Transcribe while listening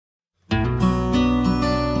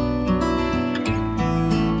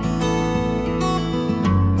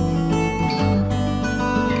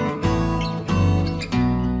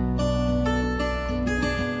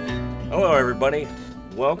everybody,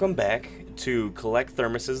 welcome back to Collect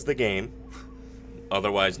Thermoses the game,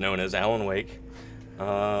 otherwise known as Alan Wake.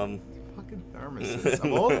 Fucking thermoses.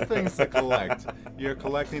 Of all the things to collect, you're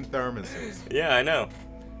collecting thermoses. Yeah, I know.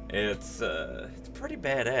 It's pretty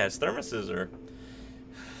badass. Thermoses are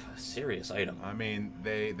a serious item. I mean,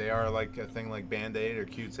 they are like a thing like Band-Aid or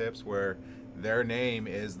Q-tips where their name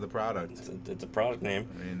is the product. It's a product name.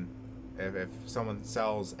 I mean, if someone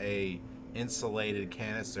sells a insulated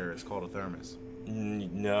canister, it's called a thermos.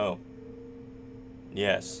 No.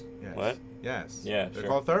 Yes. What? Yes. Yeah, They're sure.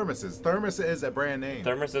 called thermoses. Thermos is a brand name.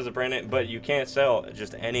 Thermos is a brand name, but you can't sell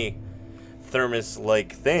just any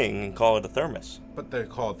thermos-like thing and call it a thermos. But they're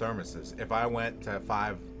called thermoses. If I went to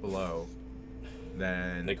Five Below,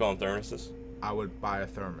 then They call them thermoses? I would buy a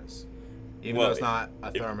thermos. Even Well, though it's not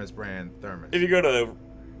a thermos brand thermos. If you go to,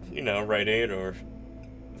 Rite Aid or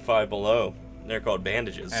Five Below, they're called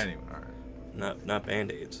bandages. Anyway, alright. Not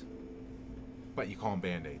Band-Aids. But you call them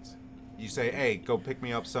Band-Aids. You say, hey, go pick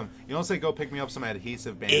me up some... You don't say, go pick me up some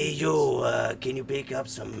adhesive bandages. Hey, yo, can you pick up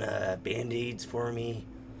some Band-Aids for me?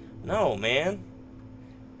 No, man.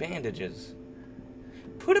 Bandages.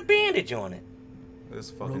 Put a bandage on it.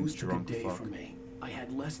 This fucking Rose took a drunk day fuck. for me. I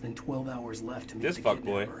had less than 12 hours left to meet This the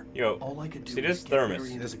fuckboy. kidnapper. Yo, All I could do see was this get thermos? Barry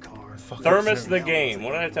into This the car. fucking Thermos the Now game. it's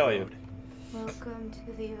What did I on the tell you? road. Welcome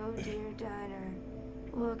to the Oh Dear Diner.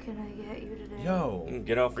 What can I get you today? Yo,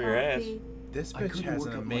 Get off of your ass. Coffee? this I bitch couldn't has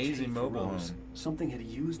work an up much hate amazing for mobile Rose. home. Something had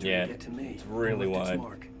used her Yeah, to get to me. it's really It left its wide.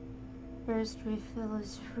 mark. First refill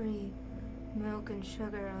is free. Milk and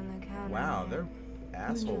sugar on the counter. Wow, they're Would you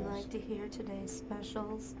assholes. like to hear today's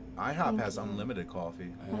specials? IHOP Thank has you. unlimited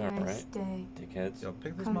coffee. Have a nice Alright, day. dickheads. Yo,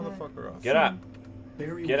 pick this Come on. motherfucker up. Get up.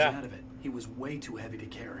 Barry Get was up. out of it. He was way too heavy to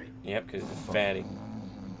carry. Yep, because it's fatty.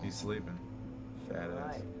 He's sleeping. Fat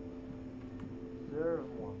ass.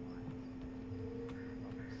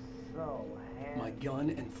 My gun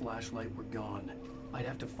and flashlight were gone. I'd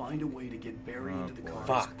have to find a way to get Barry Oh, into the boy. car as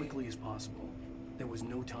Fuck. quickly as possible. There was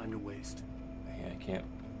no time to waste. Yeah, I can't.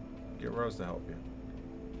 Get Rose to help you.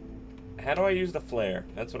 How do I use the flare?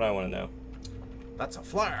 That's what I want to know. That's a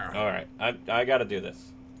flare. Alright, I gotta do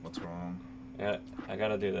this. What's wrong? Yeah, I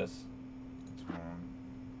gotta do this. What's wrong?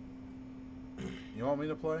 You want me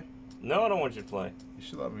to play? No, I don't want you to play. You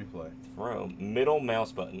should let me play. Throw. Middle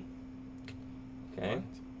mouse button. Okay. What?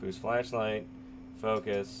 Boost flashlight.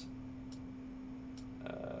 Focus.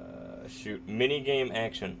 Shoot. Mini game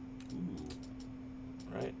action.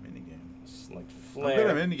 Right? Minigame. It's like I'm good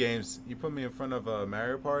at flare. minigames. You put me in front of a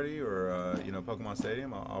Mario Party or Pokemon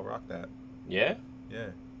Stadium, I'll rock that. Yeah? Yeah.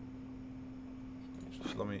 You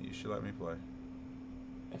should let me play.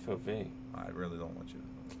 FOV. I really don't want you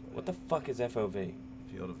to play. What the fuck is FOV?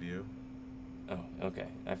 Field of view? Oh, okay.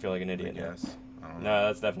 I feel like an I idiot now. guess. I don't know. No,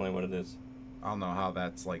 that's definitely what it is. I don't know how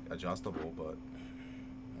that's like adjustable, but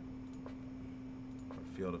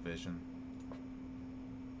field of vision.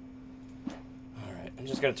 Alright, I'm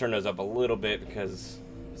just gonna turn those up a little bit because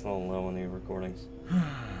it's a little low on the recordings.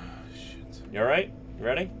 Shit. You alright? You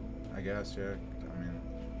ready? I guess, yeah. I mean,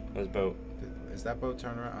 This boat. is that boat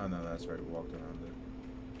turned around? Oh no, that's right. We walked around it.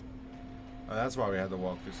 Oh, that's why we had to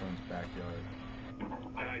walk through someone's backyard.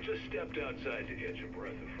 I just stepped outside to catch a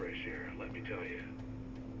breath of fresh air. Let me tell you,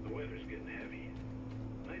 the weather's getting heavy.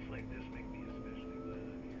 Nights like this make me especially glad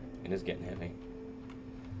I'm here. It is getting heavy.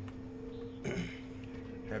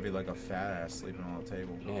 Heavy like a fat ass sleeping on a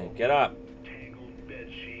table. Yeah, get up. Tangled bed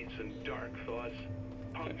sheets and dark thoughts,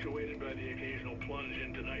 punctuated by the occasional plunge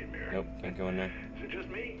into nightmare. Nope, can't go in there. Is it just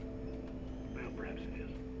me? Well, perhaps it is.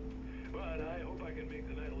 But I hope I can make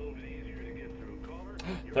the night a little bit easier to get through. Caller,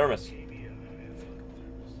 you're Thermos. on KBF.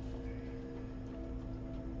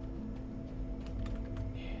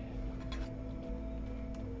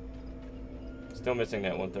 Still missing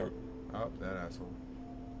that one third. Oh, that asshole.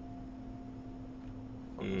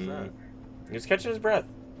 What was that? He's catching his breath.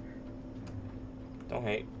 Don't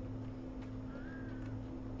hate.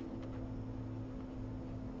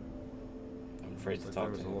 I'm afraid to Looks like talk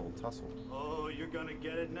there was to a him. little tussle. Oh, you're gonna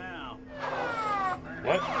get it now.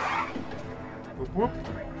 What? Whoop whoop.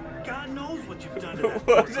 God knows what you've done to that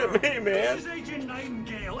What's poor it girl. mean, man? This is Agent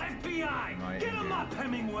Nightingale, FBI. Get him up,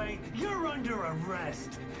 Hemingway. You're under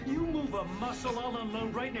arrest. You move a muscle, I'll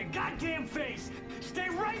unload right in your goddamn face. Stay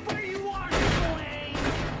right where you are, Blaine.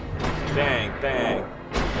 Bang, bang.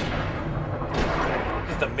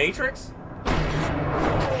 Is the Matrix?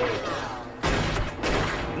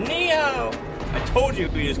 Neo! I told you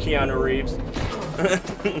we use Keanu Reeves.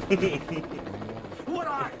 What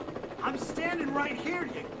are? I'm standing right here,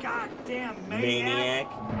 you goddamn Maniac. maniac.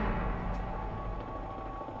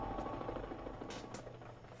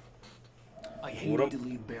 I hated to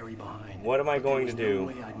leave Barry behind. What am I but there going was to do? No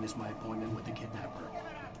way I'd miss my appointment with the kidnapper.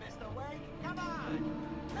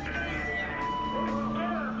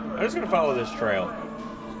 I'm just gonna follow this trail.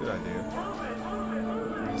 Good idea.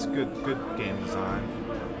 It's good game design.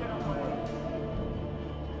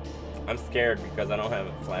 I'm scared because I don't have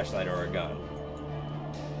a flashlight or a gun.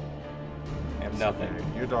 I have nothing.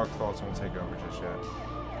 Okay. Your dark thoughts won't take over just yet.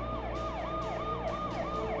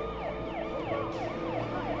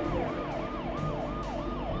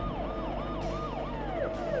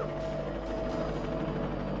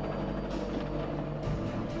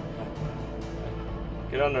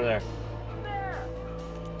 Get under there.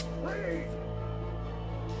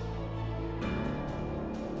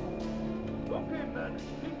 Okay, men.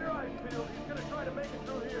 Keep your eyes peeled. He's gonna try to make it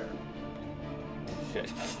through here. Shit.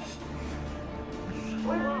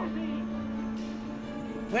 Where is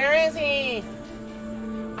he? Where is he?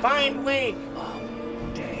 Find Wake. Oh,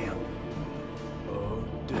 damn. Oh,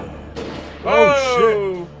 damn.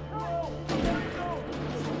 Oh,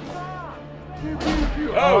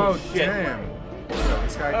 Oh, shit. Damn. So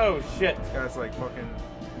this guy, Oh shit. This guy's like fucking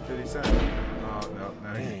 50 Cent. Oh,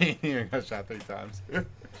 no. He even got shot 3 times.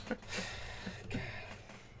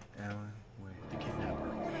 Alan, wait. The kidnapper.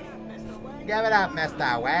 Give it up,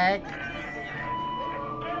 Mr. Wag.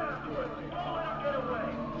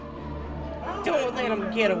 Don't let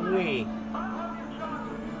him get away.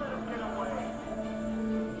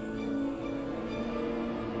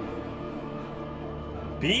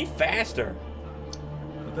 Be faster.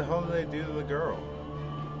 What the hell did they do to the girl?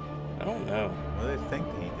 I don't know. What do they think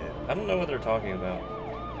he did? I don't know what they're talking about.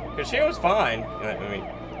 Because she was fine. I mean,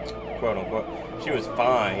 quote unquote. She was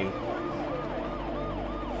fine.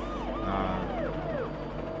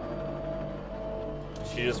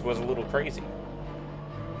 She just was a little crazy.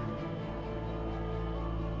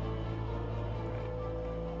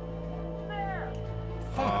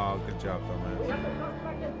 Oh, good job, dumbass.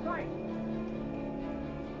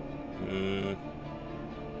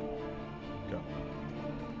 Go.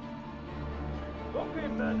 Okay,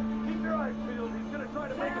 men. Keep your eyes peeled. He's gonna try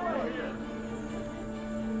to make it through here.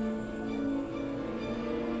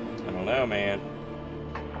 I don't know, man.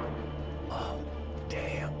 Oh,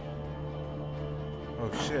 damn.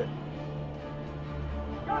 Oh, shit.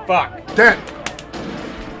 Fuck. Damn!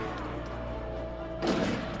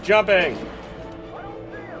 Jumping.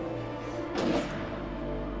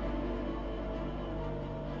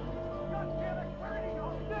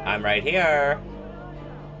 I'm right here.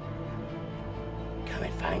 Come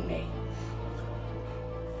and find me.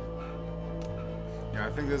 Yeah, I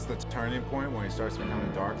think this is the turning point when he starts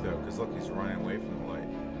becoming dark, though, because look, he's running away from the light.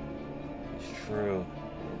 It's true.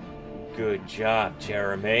 Good job,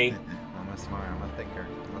 Jeremy. I'm a smart, I'm a thinker.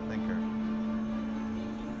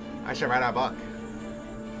 I should write a book.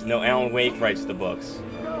 No, Alan Wake writes the books.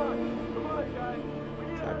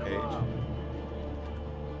 That page.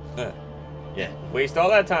 Huh. Yeah, waste all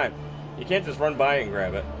that time. You can't just run by and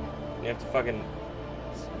grab it. You have to fucking...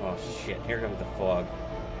 Oh shit, here comes the fog.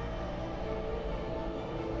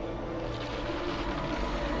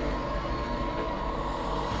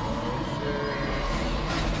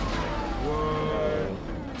 Whoa.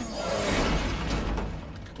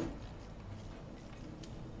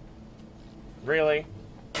 Really?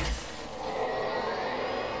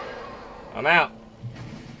 I'm out.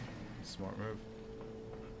 Smart move.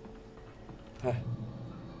 Huh.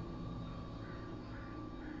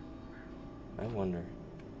 I wonder.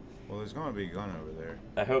 Well, there's gonna be a gun over there.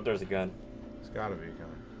 I hope there's a gun. There's gotta be a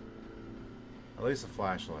gun. At least a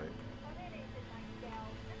flashlight.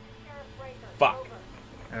 Fuck.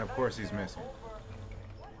 And of course he's missing.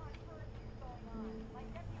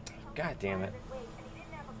 God damn it.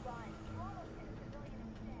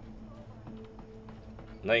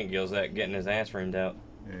 Nightingale's that getting his ass reamed out.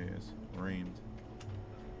 Yeah, he is. Reamed.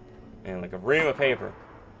 And like a ream of paper.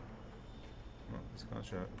 Oh, it's a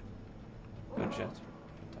gunshot. Gunshots.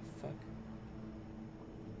 What the fuck?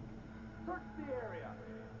 Search the area.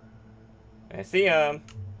 I see him.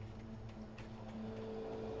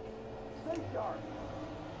 Stay sharp.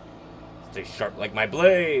 Stay sharp like my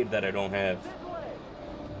blade that I don't have. This way.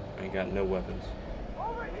 I ain't got no weapons.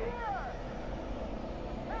 Over here.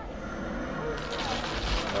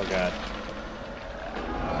 Oh god.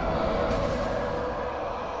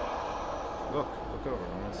 Look over. I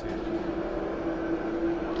want to see it.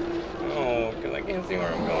 Oh, because I can't see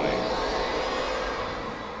where I'm going.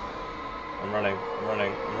 I'm running.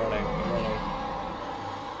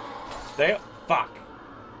 Stay up. Fuck.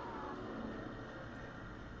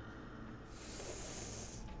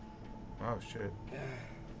 Oh shit.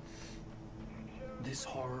 This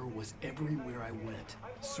horror was everywhere I went,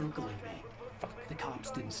 circling me, The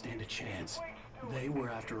cops didn't stand a chance. They were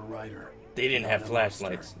after a writer. They didn't have Not a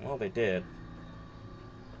flashlights. monster. Well, they did.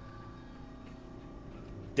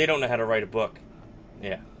 They don't know how to write a book.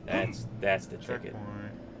 Yeah, that's the ticket.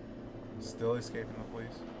 Checkpoint. Still escaping the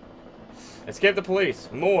police. Escape the police.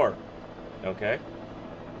 More. Okay.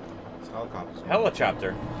 It's helicopters.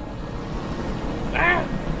 Helicopter. Ah!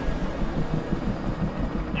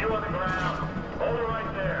 You on the ground. Hold it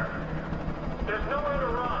right there. There's nowhere to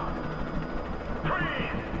run.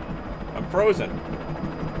 Freeze! I'm frozen.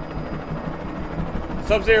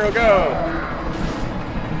 Sub-Zero, go!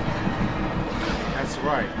 That's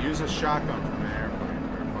right. Use a shotgun from an airplane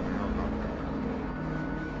or a fucking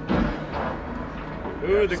helicopter.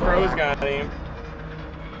 Ooh, the crows got him.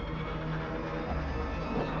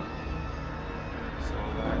 So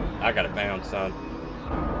that. I gotta bounce, son.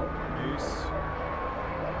 Peace.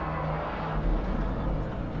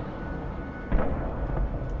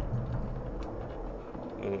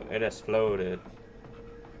 Ooh, it exploded.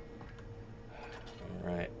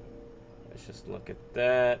 Alright. Let's just look at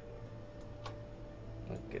that.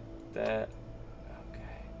 Look at that.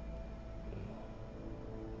 Okay.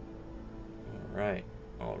 Alright.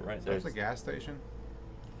 Alright. That's a gas station?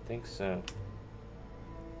 I think so.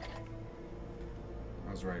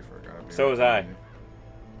 I was ready for it. Gotta be So was I.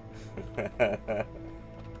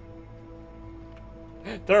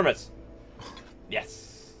 Thermos. Yes.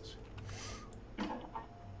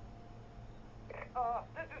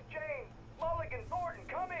 This is James. Mulligan Thornton,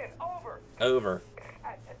 come in. Over. Over.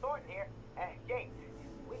 Thornton here. James,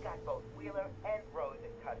 we got both Wheeler and Rose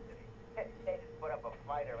in custody. They didn't put up a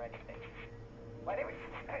fight or anything. Why, they were...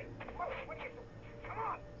 Hey, what are you... Come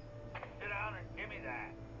on! Sit down and give me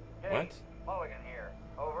that. What? Mulligan here.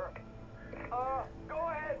 Over. Go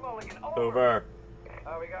ahead, Mulligan. Over.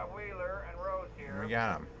 We got Wheeler and Rose here. We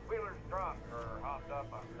got him. Wheeler's drunk or hopped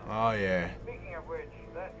up on something. Oh, yeah. Speaking of which,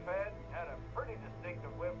 that Fed had a pretty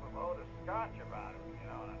distinctive whiff of Otis Scotch about him, you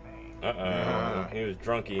know what I mean? Uh-oh. He was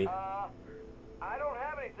drunky. I don't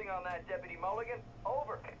have anything on that, Deputy Mulligan.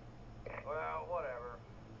 Over. Well, whatever.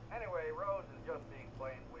 Anyway, Rose is just being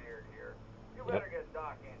plain weird here. You better get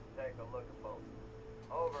Doc in to take a look at both.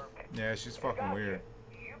 Over. Yeah, she's fucking Gotcha. weird.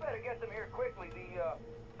 You better get them here quickly. The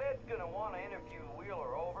Fed's gonna want to interview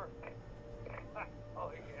Wheeler. Over.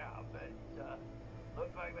 Oh yeah, I bet he does.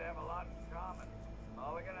 Looks like they have a lot in common.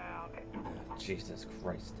 Mulligan out. Jesus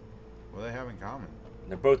Christ. What do they have in common?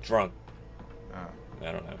 They're both drunk. Oh,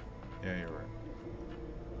 I don't know. yeah, you're right.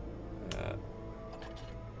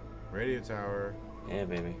 Radio tower. Yeah,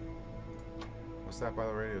 baby. What's that by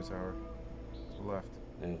the radio tower? To the left.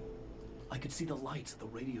 Yeah. I could see the lights of the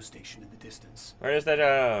radio station in the distance. Where is that,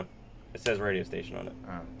 it says radio station on it.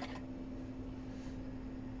 Oh.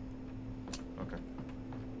 Okay.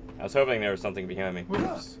 I was hoping there was something behind me.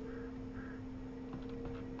 Whoops.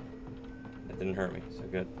 That didn't hurt me, so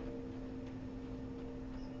good.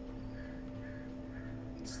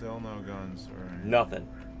 Still no guns or anything. Nothing.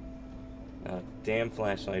 Not a damn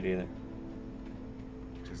flashlight either.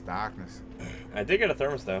 Just darkness. I did get a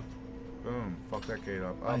thermos, though. Boom. Fuck that gate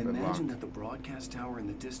up. I Up and imagine locked. that the broadcast tower in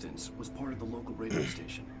the distance was part of the local radio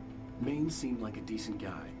station. Maine seemed like a decent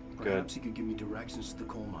guy. Perhaps he could give me directions to the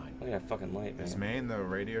coal mine. Look at that fucking light, man. Is Maine the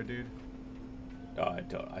radio dude? Oh, I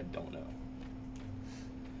don't know.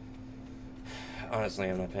 Honestly,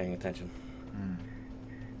 I'm not paying attention.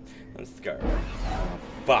 Let's go. Oh,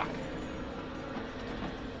 fuck.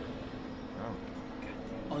 Oh.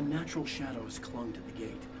 Unnatural shadows clung to the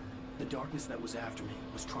gate. The darkness that was after me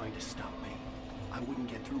was trying to stop me. I wouldn't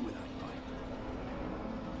get through without a light.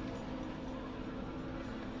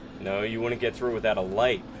 No, you wouldn't get through without a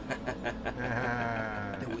light.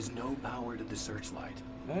 There was no power to the searchlight.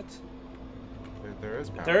 What? There is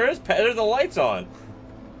power. There's the lights on.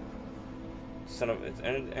 Son of, is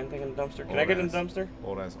anything in the dumpster? Can I get in the dumpster?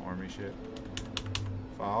 Old ass army shit.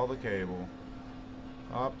 Follow the cable.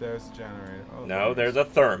 Up there's the generator. Oh, No, there's a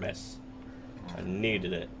thermos. I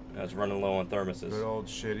needed it. I was running low on thermoses. Good old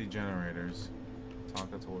shitty generators.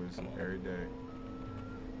 Tonka toys Come on. every day.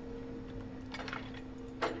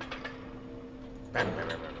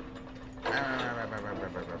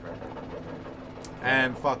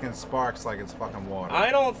 And fucking sparks like it's fucking water.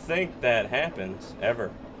 I don't think that happens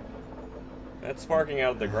ever. That's sparking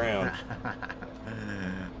out of the ground.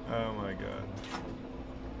 Oh my god.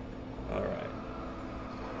 All right.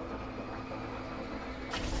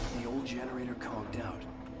 The old generator conked out.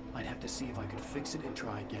 I'd have to see if I could fix it and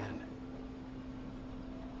try again.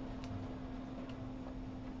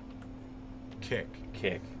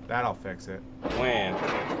 Kick. That'll fix it. Wham.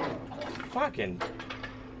 Fucking.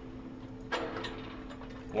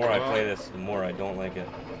 The more I play this, the more I don't like it.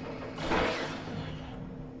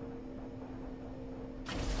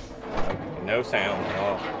 No sound at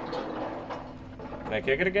all. Can I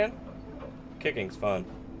kick it again? Kicking's fun.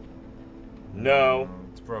 No.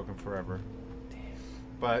 It's broken forever.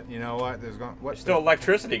 But you know what? There's still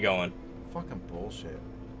electricity going. Fucking bullshit.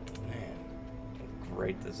 Man,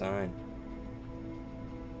 great design.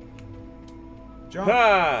 Jump.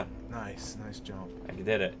 Ha! Nice jump. I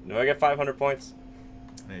did it. Do I get 500 points?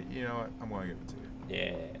 Hey, you know what? I'm gonna give it to you.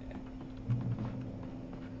 Yeah.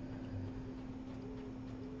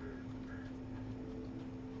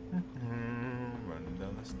 Running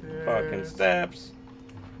down the stairs. Fucking steps.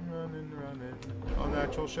 Running. All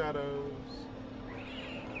natural shadows.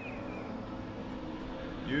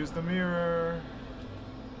 Use the mirror.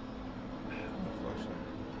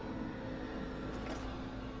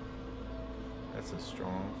 That's a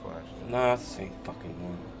strong flashlight. Nah, it's the same fucking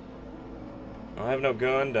one. I don't have no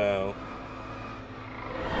gun, though.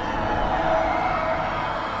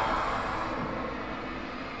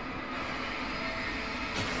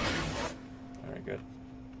 Alright, good.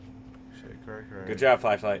 Shake, right. Good job,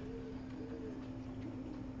 flashlight.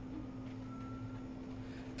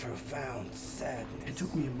 Profound sadness. It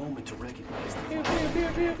took me a moment to recognize the Pew, pew, pew,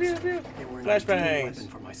 pew, pew, pew. They were an Flashbangs. ideal weapon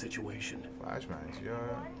for my situation. Flashbangs, yeah.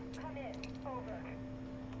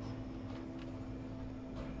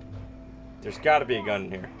 There's gotta be a gun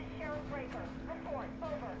in here.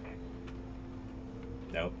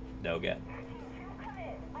 Nope, no gun.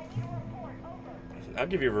 I'll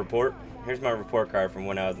give you a report. Here's my report card from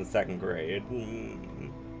when I was in 2nd grade.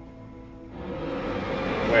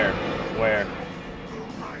 Where?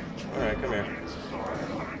 Alright, come here.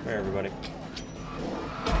 Come here, everybody.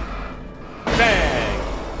 Bang!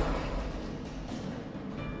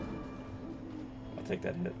 I'll take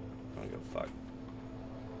that hit. I don't give a fuck.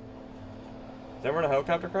 Is that where the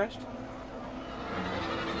helicopter crashed?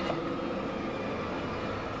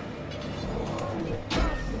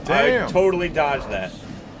 Damn. I totally dodged that.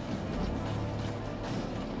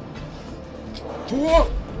 Whoa!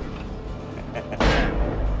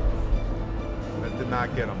 That did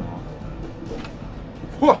not get him all.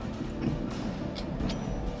 Whoa!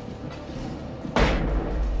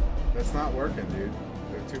 That's not working, dude.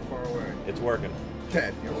 They're too far away. It's working.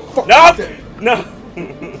 Dead. You're fucking Nope! dead. No!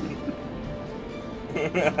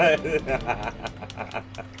 That's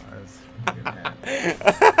fucking mad.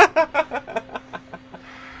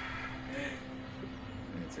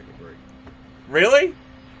 Take a break. Really?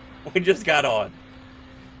 We just got on.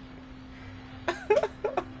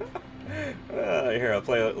 Here, I'll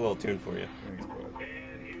play a little tune for you. Thanks, bud.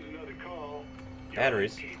 And here's another call.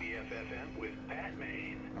 Batteries. KBFFM with Pat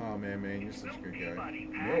Maine. Oh man, you're such a good guy.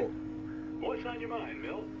 Milt. What's on your mind,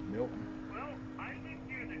 Milt? Milt. Well, I live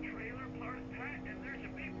near the trailer park, Pat, and there's a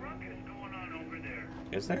big ruckus going on over there.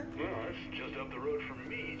 Is there? Well, it's just up the road from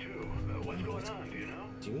me, too. What's going on, do you know?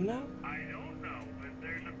 Do you know? I don't know, but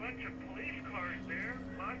there's a bunch of police cars there,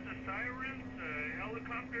 lots of sirens,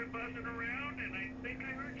 helicopter buzzing around, and I think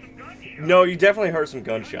I heard some gunshots. No, you definitely heard some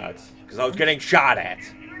gunshots. Because I was getting shot at. Yes,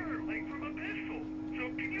 sir, like from a pistol. So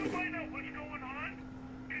can you find out what's going on?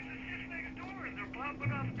 Because it's just next door, and they're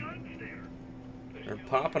popping off guns there. They're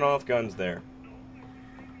popping off guns there.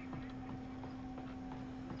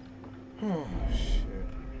 Oh shit.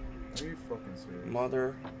 Are you fucking serious?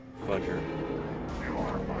 Mother fudger.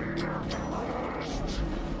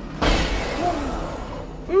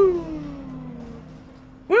 Woo!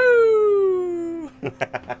 Woo!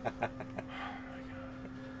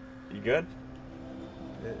 You good?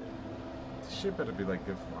 This shit better be like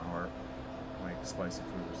good for my heart. Like spicy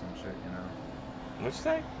food or some shit, you know? What'd you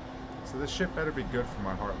say? So this shit better be good for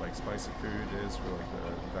my heart like spicy food is for like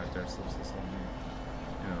the digestive system.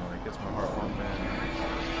 You know, like gets my heart pumping.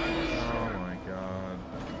 Oh my god.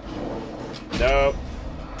 Nope.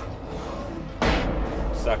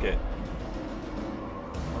 Suck it.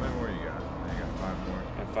 How many more you got? I got 5 more. I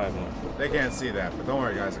have 5 more. They can't see that, but don't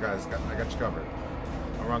worry guys, I got you covered.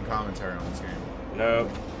 I'll run commentary on this game. Nope.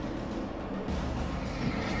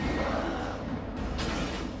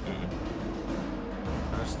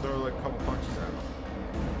 I just throw like a couple punches at him.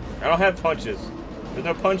 I don't have punches. There's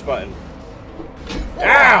no punch button.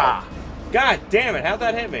 Ah! God damn it, how'd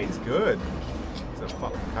that hit me? He's good. He's a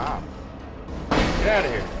fucking cop. Get out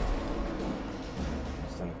of here.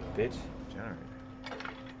 Son of a bitch. Generator.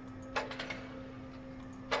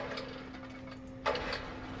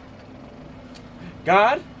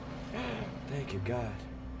 God? Thank you, God.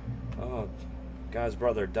 Oh, God's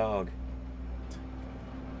brother, dog.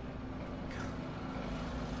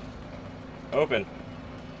 Open.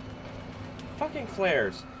 Fucking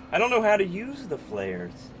flares. I don't know how to use the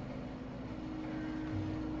flares.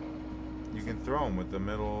 You can throw them with the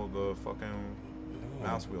middle of the fucking... No.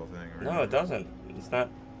 mouse wheel thing. Or No, it doesn't. It's not.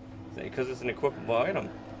 Because it's an equipable item.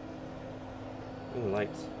 Ooh,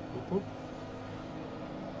 lights. Boop, boop.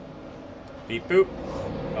 Beep boop.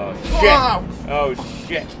 Oh shit! Wow. Oh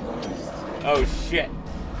shit! Oh shit!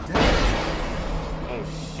 Oh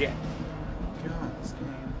shit! God, this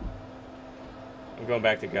game. I'm going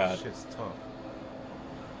back to God. Shit's tough.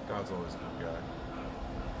 God's always a good guy.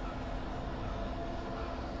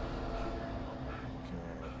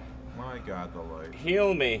 Okay. My God, the light.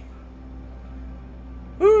 Heal me.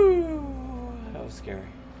 Woo! That was scary.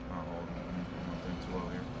 Oh, I'm not doing too well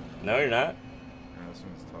here. No, you're not. Yeah, this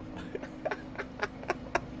one's a tough one.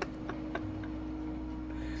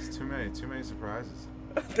 It's too many surprises.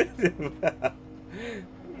 This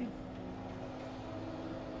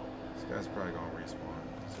guy's probably gonna respawn.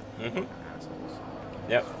 Mhm. Assholes.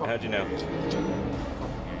 Yep. How'd you know? Fucking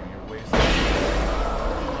game, you're wasting.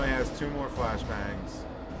 Only has 2 more flashbangs.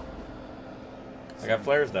 I got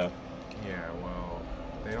flares though. Yeah, well,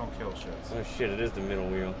 they don't kill shits. Oh shit! It is the middle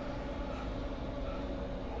wheel.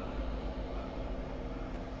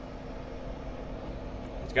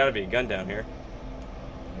 There's got to be a gun down here,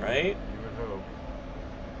 right? You would hope.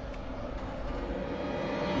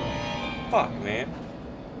 Fuck, man.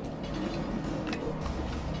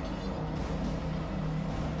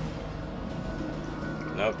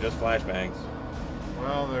 Nope, just flashbangs.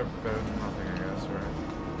 Well, they're better than nothing, I guess, right?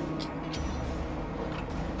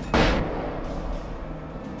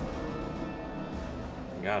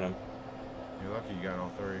 Got him. You're lucky you got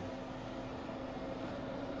all 3.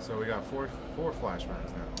 So we got four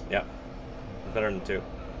flashbangs now. Yep. Better than 2. Yeah,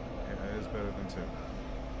 it is better than 2.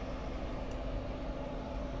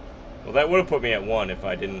 Well, that would have put me at 1 if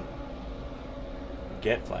I didn't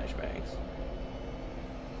get flashbangs.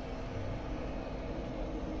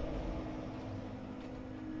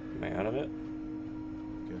 Am I out of it?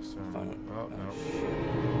 Guess so. Fine. Oh, no.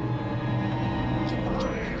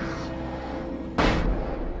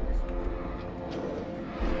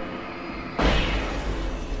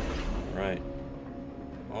 Right.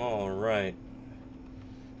 All right.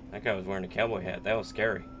 That guy was wearing a cowboy hat. That was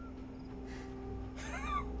scary.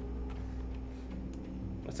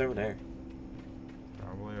 What's over there?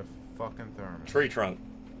 Probably a fucking thermos. Tree trunk.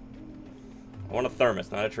 I want a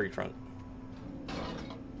thermos, not a tree trunk.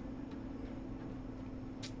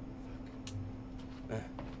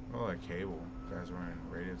 Oh, that cable. Guys wearing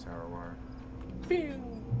radio tower wire. Pew.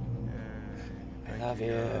 Yay. I love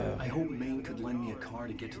you. I hope Maine could lend me a car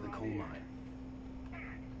to get to the coal mine.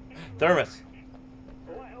 Thermos.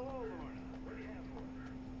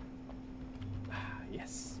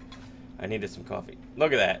 Yes. I needed some coffee.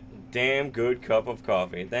 Look at that. Damn good cup of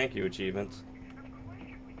coffee. Thank you, achievements.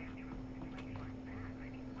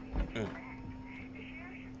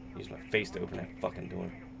 Use my face to open that fucking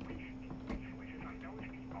door.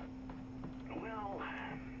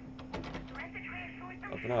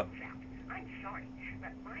 Open up. I'm sorry,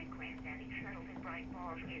 but my granddaddy settled in Bright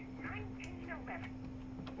Falls in 1911.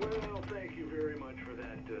 Well, thank you very much for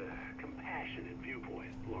that compassionate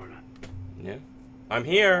viewpoint, Lorna. Yeah. I'm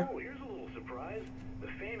here. Oh, here's a little surprise. The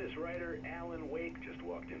famous writer Alan Wake just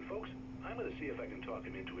walked in, folks. I'm going to see if I can talk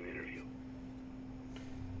him into an interview.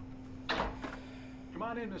 Come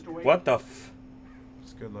on in, Mr. Wake. What the f...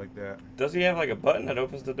 It's good like that. Does he have like a button that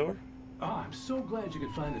opens the door? Oh, I'm so glad you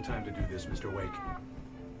could find the time to do this, Mr. Wake.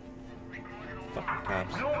 Fucking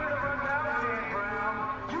cops. Nowhere to run now, Dan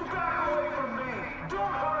Brown. You back away from me.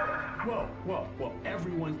 Don't hurt her. Whoa,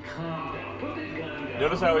 everyone calm down. Put the gun down.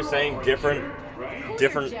 Notice how he's saying different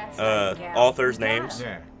authors' names?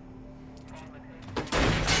 Yeah.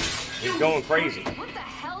 He's going crazy. What the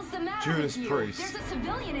hell's the matter Judas with you? Priest. There's a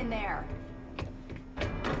civilian in there.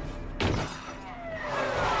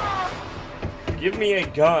 Give me a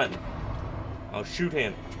gun. I'll shoot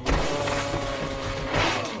him.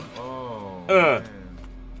 Oh, Uh. man.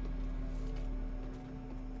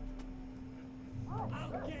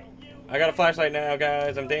 I got a flashlight now,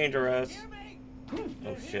 guys. I'm dangerous.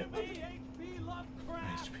 Oh shit. HP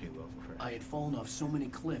Lovecraft. I had fallen off so many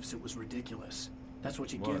cliffs it was ridiculous. That's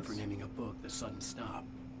what you get Was. for naming a book The Sudden Stop.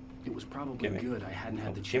 It was probably Gimme. good I hadn't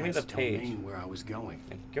had the Give me chance the to tell page. Maine where I was going.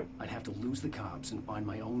 Thank you. I'd have to lose the cops and find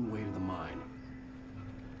my own way to the mine.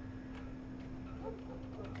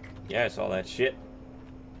 Yeah, I saw that shit.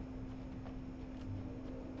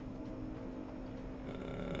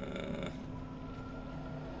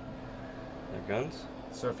 Their guns?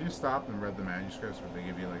 So if you stopped and read the manuscripts, would they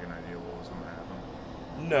give you like an idea of what was going to happen?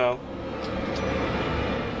 No.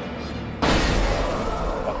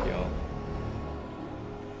 Fuck y'all.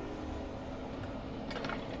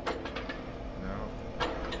 No.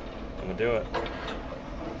 I'm gonna do it.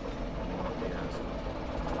 Yes.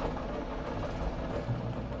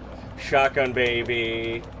 shotgun,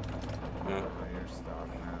 baby. No. You're stuck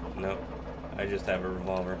now. No. I just have a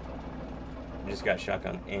revolver. I just got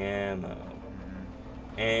shotgun ammo.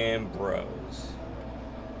 Ambrose.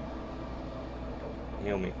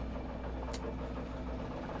 Heal me.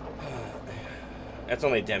 That's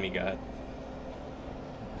only demigod.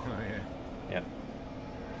 Oh, yeah. Yep.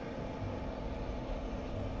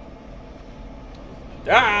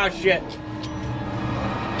 Ah, shit!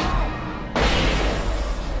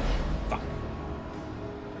 Fuck.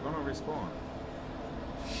 They're gonna respawn.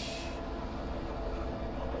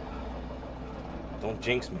 Don't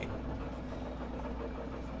jinx me.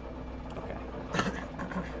 Okay.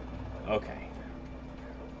 Okay.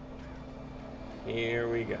 Here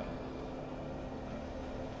we go.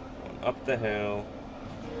 Going up the hill.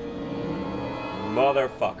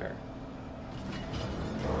 Motherfucker.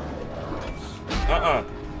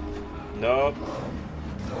 Nope.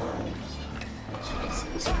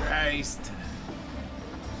 Jesus Christ.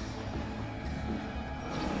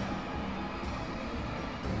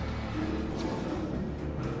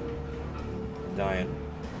 Dying.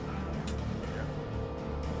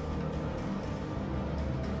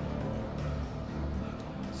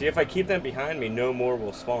 See, if I keep them behind me, no more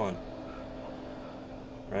will spawn.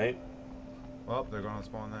 Right? Well, they're gonna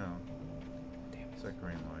spawn now. Damn it. It's that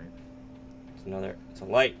green light. It's another. It's a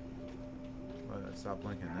light. But stop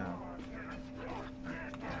blinking now.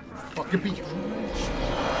 Fucking be.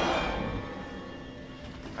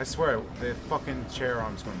 I swear, the fucking chair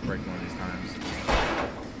arm's gonna break one of these times.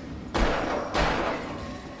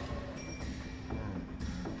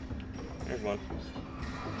 There's one.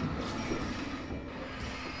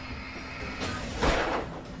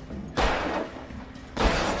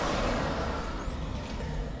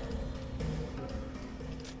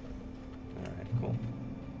 Alright, cool.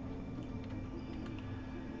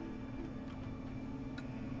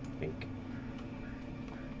 Pink.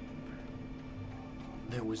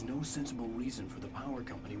 There was no sensible reason for the power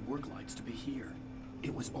company work lights to be here.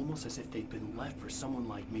 It was almost as if they'd been left for someone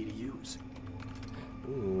like me to use.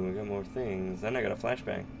 Ooh, I got more things. Then I got a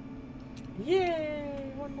flashbang.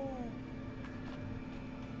 Yay! One more.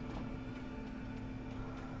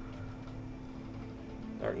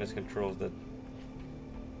 Darkness controls the...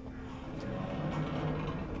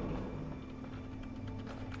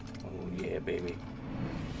 Oh yeah, baby.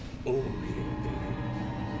 Oh yeah, baby.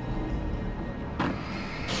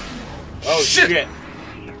 Oh shit!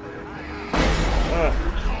 Ugh.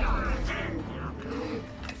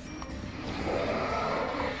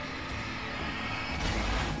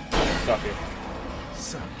 Suck it.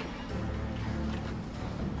 Suck.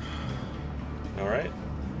 Alright.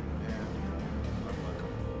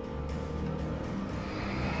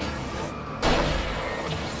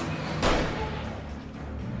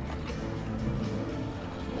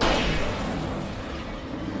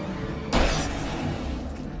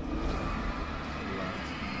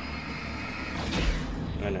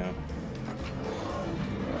 I know.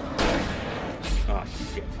 Oh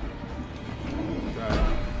shit.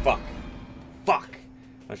 Fuck. Fuck!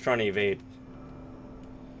 I was trying to evade.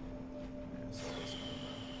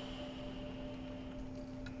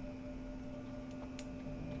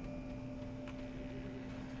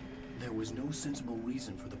 There was no sensible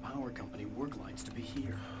reason for the power company work lights to be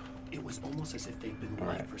here. It was almost as if they'd been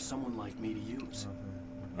left for someone like me to use.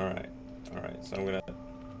 Alright. Alright, so I'm gonna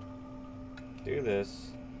do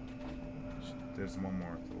this. There's one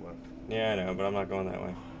more to the left. Yeah, I know, but I'm not going that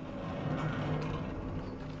way.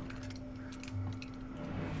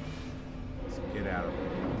 Let's get out of here.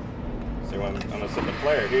 So I'm gonna set the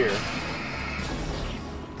flare here.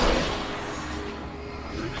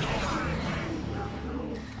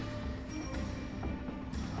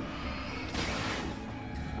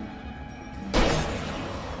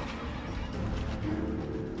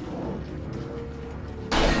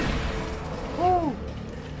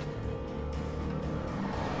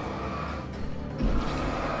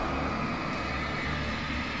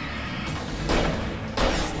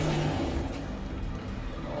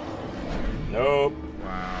 Nope.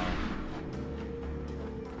 Wow.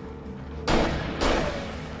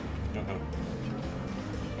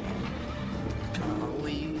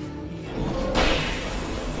 Golly.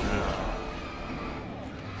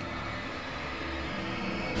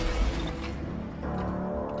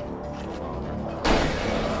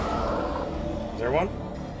 Is there one?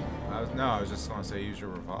 I was just gonna say use your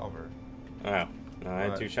revolver. Oh. No, I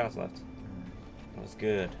had 2 shots left. That was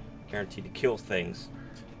good. Guaranteed to kill things.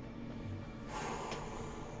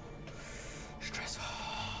 Stressful.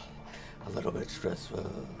 A little bit stressful.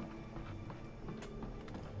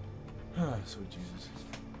 Sweet Jesus.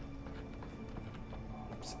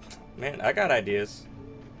 Man, I got ideas.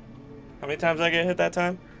 How many times did I get hit that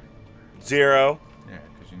time? 0. Yeah,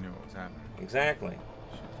 because you knew what was happening. Exactly.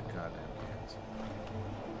 Shoot the goddamn cans.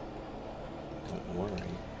 Don't worry.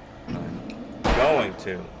 I'm going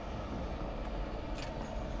to.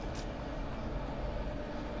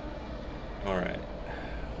 Alright.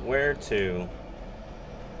 Where to?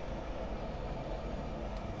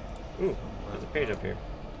 Ooh, there's a page up here.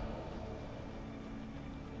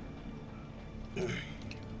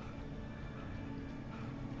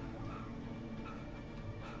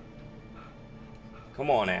 Come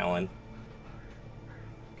on, Alan.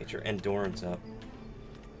 Get your endurance up.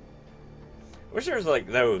 I wish there was like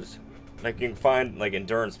those. Like you can find like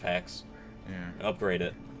endurance packs. Yeah. Upgrade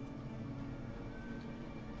it.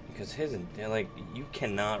 Because they're like, you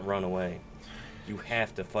cannot run away. You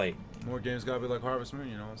have to fight. More games gotta be like Harvest Moon,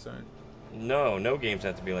 you know what I'm saying? No, no games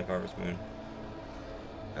have to be like Harvest Moon.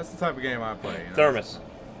 That's the type of game I play. You know? Thermos.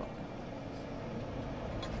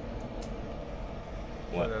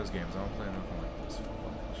 What? Those games, I don't play nothing like this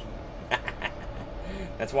fucking shit.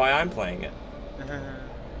 That's why I'm playing it. Now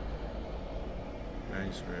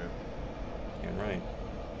you screwed. You're right.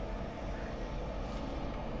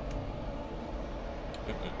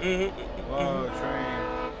 Whoa,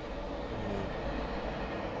 train.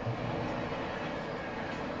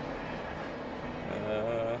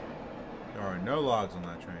 There are no logs on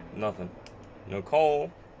that train. Nothing. No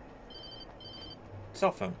coal.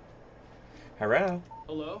 Cell phone. Hello?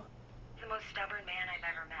 Hello? The most stubborn man I've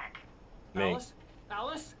ever met. Me. Alice?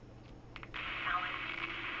 Alice?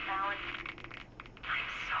 Alan, I'm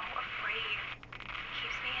so afraid.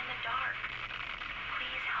 Keeps me in the dark.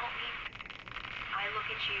 Please help me. I look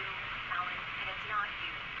at you, Alan, and it's not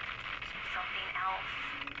you. It's something else.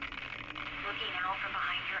 Looking out from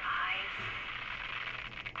behind your eyes.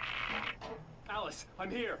 Alice, I'm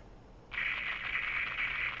here.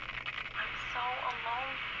 I'm so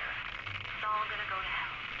alone here. It's all gonna go to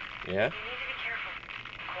hell. Yeah? You need to be careful.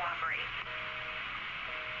 Cooperate.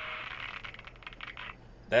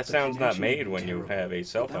 That The sound's not connection made had been when you terrible, have a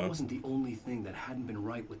cell but that phone. wasn't the only thing that hadn't been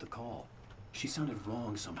right with the call. She sounded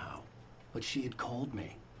wrong somehow, but she had called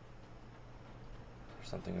me. There's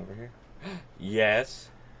something over here. Yes.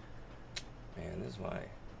 Man, this is why.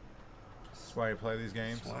 That's why you play these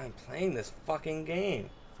games? That's why I'm playing this fucking game.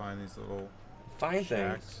 Find these little Find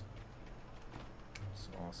shacks. things. It's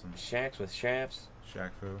awesome. Shacks with shafts.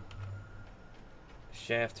 Shack foo.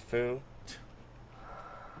 Shaft foo.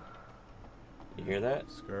 You hear that?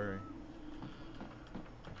 Scurry.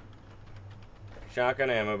 Shotgun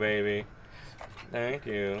ammo, baby. Thank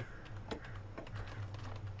you.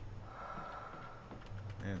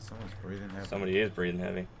 Man, someone's breathing heavy. Somebody is breathing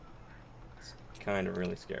heavy. It's kind of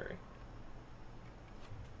really scary.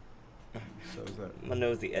 So is that My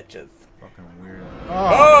nose, the etches. fucking weird.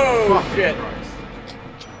 Oh, shit! Christ.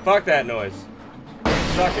 Fuck that noise.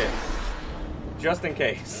 Suck it. Just in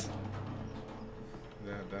case.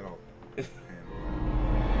 That'll.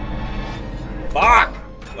 Fuck!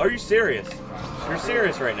 Are you serious? You're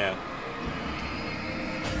serious right now.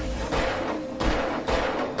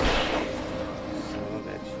 Son of a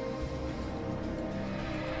bitch.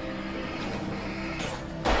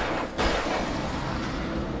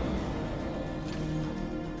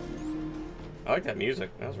 I like that music.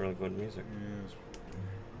 That was really good music. Yes.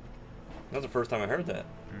 That was the first time I heard that.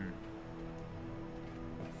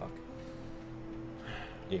 Oh, fuck.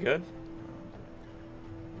 You good?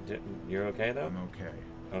 You're okay, though? I'm okay.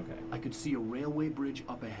 Okay. I could see a railway bridge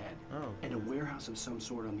up ahead, Oh. and a warehouse of some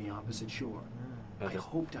sort on the opposite shore. I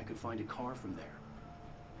hoped I could find a car from there.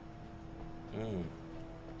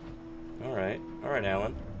 Alright. Alright,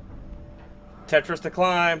 Alan. Tetris to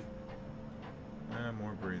climb!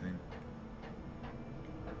 More breathing.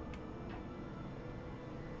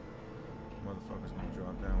 Motherfucker's gonna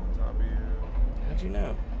drop down on top of you. How'd you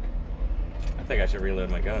know? I think I should reload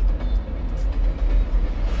my gun.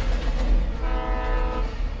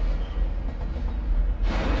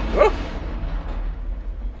 Woo!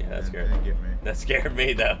 Yeah, that scared Didn't get me. That scared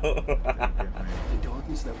me, though. Didn't get me. The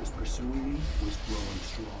darkness that was pursuing me was growing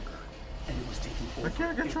stronger, and it was taking over I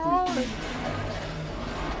can't every control it. inch.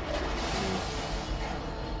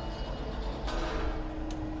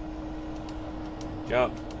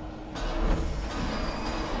 Jump.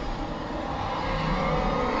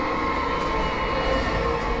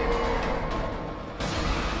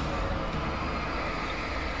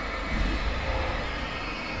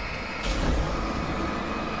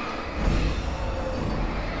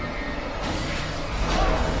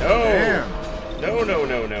 Damn. No, no,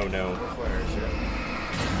 no, no, no. Flares,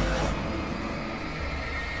 yeah.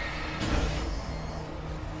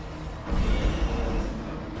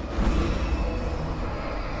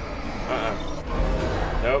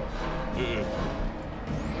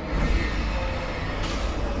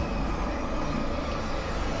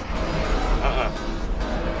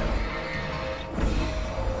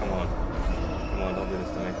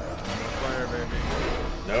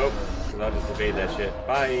 just evade that shit.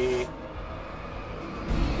 Bye.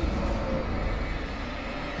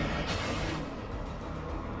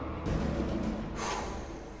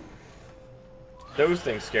 Those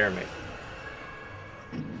things scare me.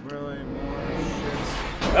 Really? More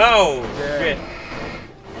shit? Oh, Yeah. shit.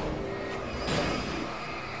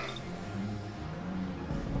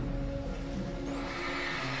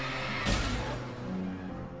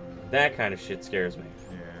 That kind of shit scares me.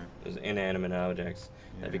 Yeah. Those inanimate objects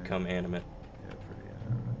that become animate. Yeah, pretty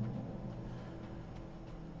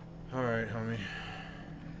animate. Alright, homie.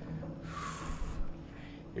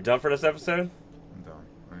 You're done for this episode? I'm done.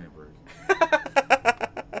 I need a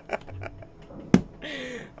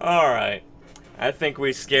break. Alright. I think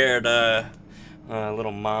we scared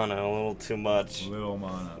little Mono a little too much. Little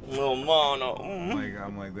Mana. Little Mono.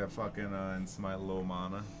 I'm like that fucking in Smite Little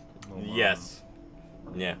Mana. Yes.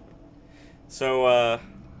 Yeah. So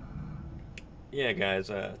yeah, guys,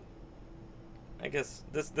 I guess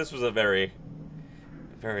this was a very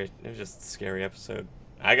it was just a scary episode.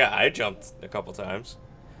 I jumped a couple times.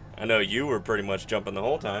 I know you were pretty much jumping the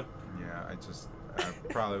whole time. Yeah, I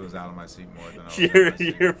probably was out of my seat more than I was.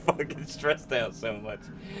 You're fucking stressed out so much.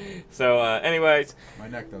 So anyways, my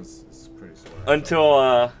neck is pretty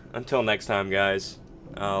sore. Until next time, guys.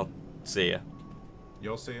 I'll see ya.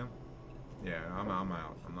 You'll see him? Yeah, I'm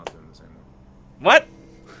out. I'm not doing this anymore. What?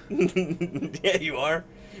 Yeah, you are.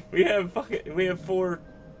 We have 4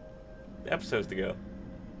 episodes to go.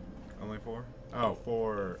 Only 4? Oh,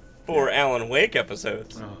 4. 4 Alan Wake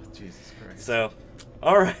episodes. Oh, Jesus Christ. So,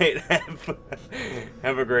 all right.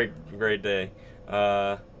 Have a great day.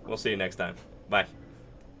 We'll see you next time. Bye.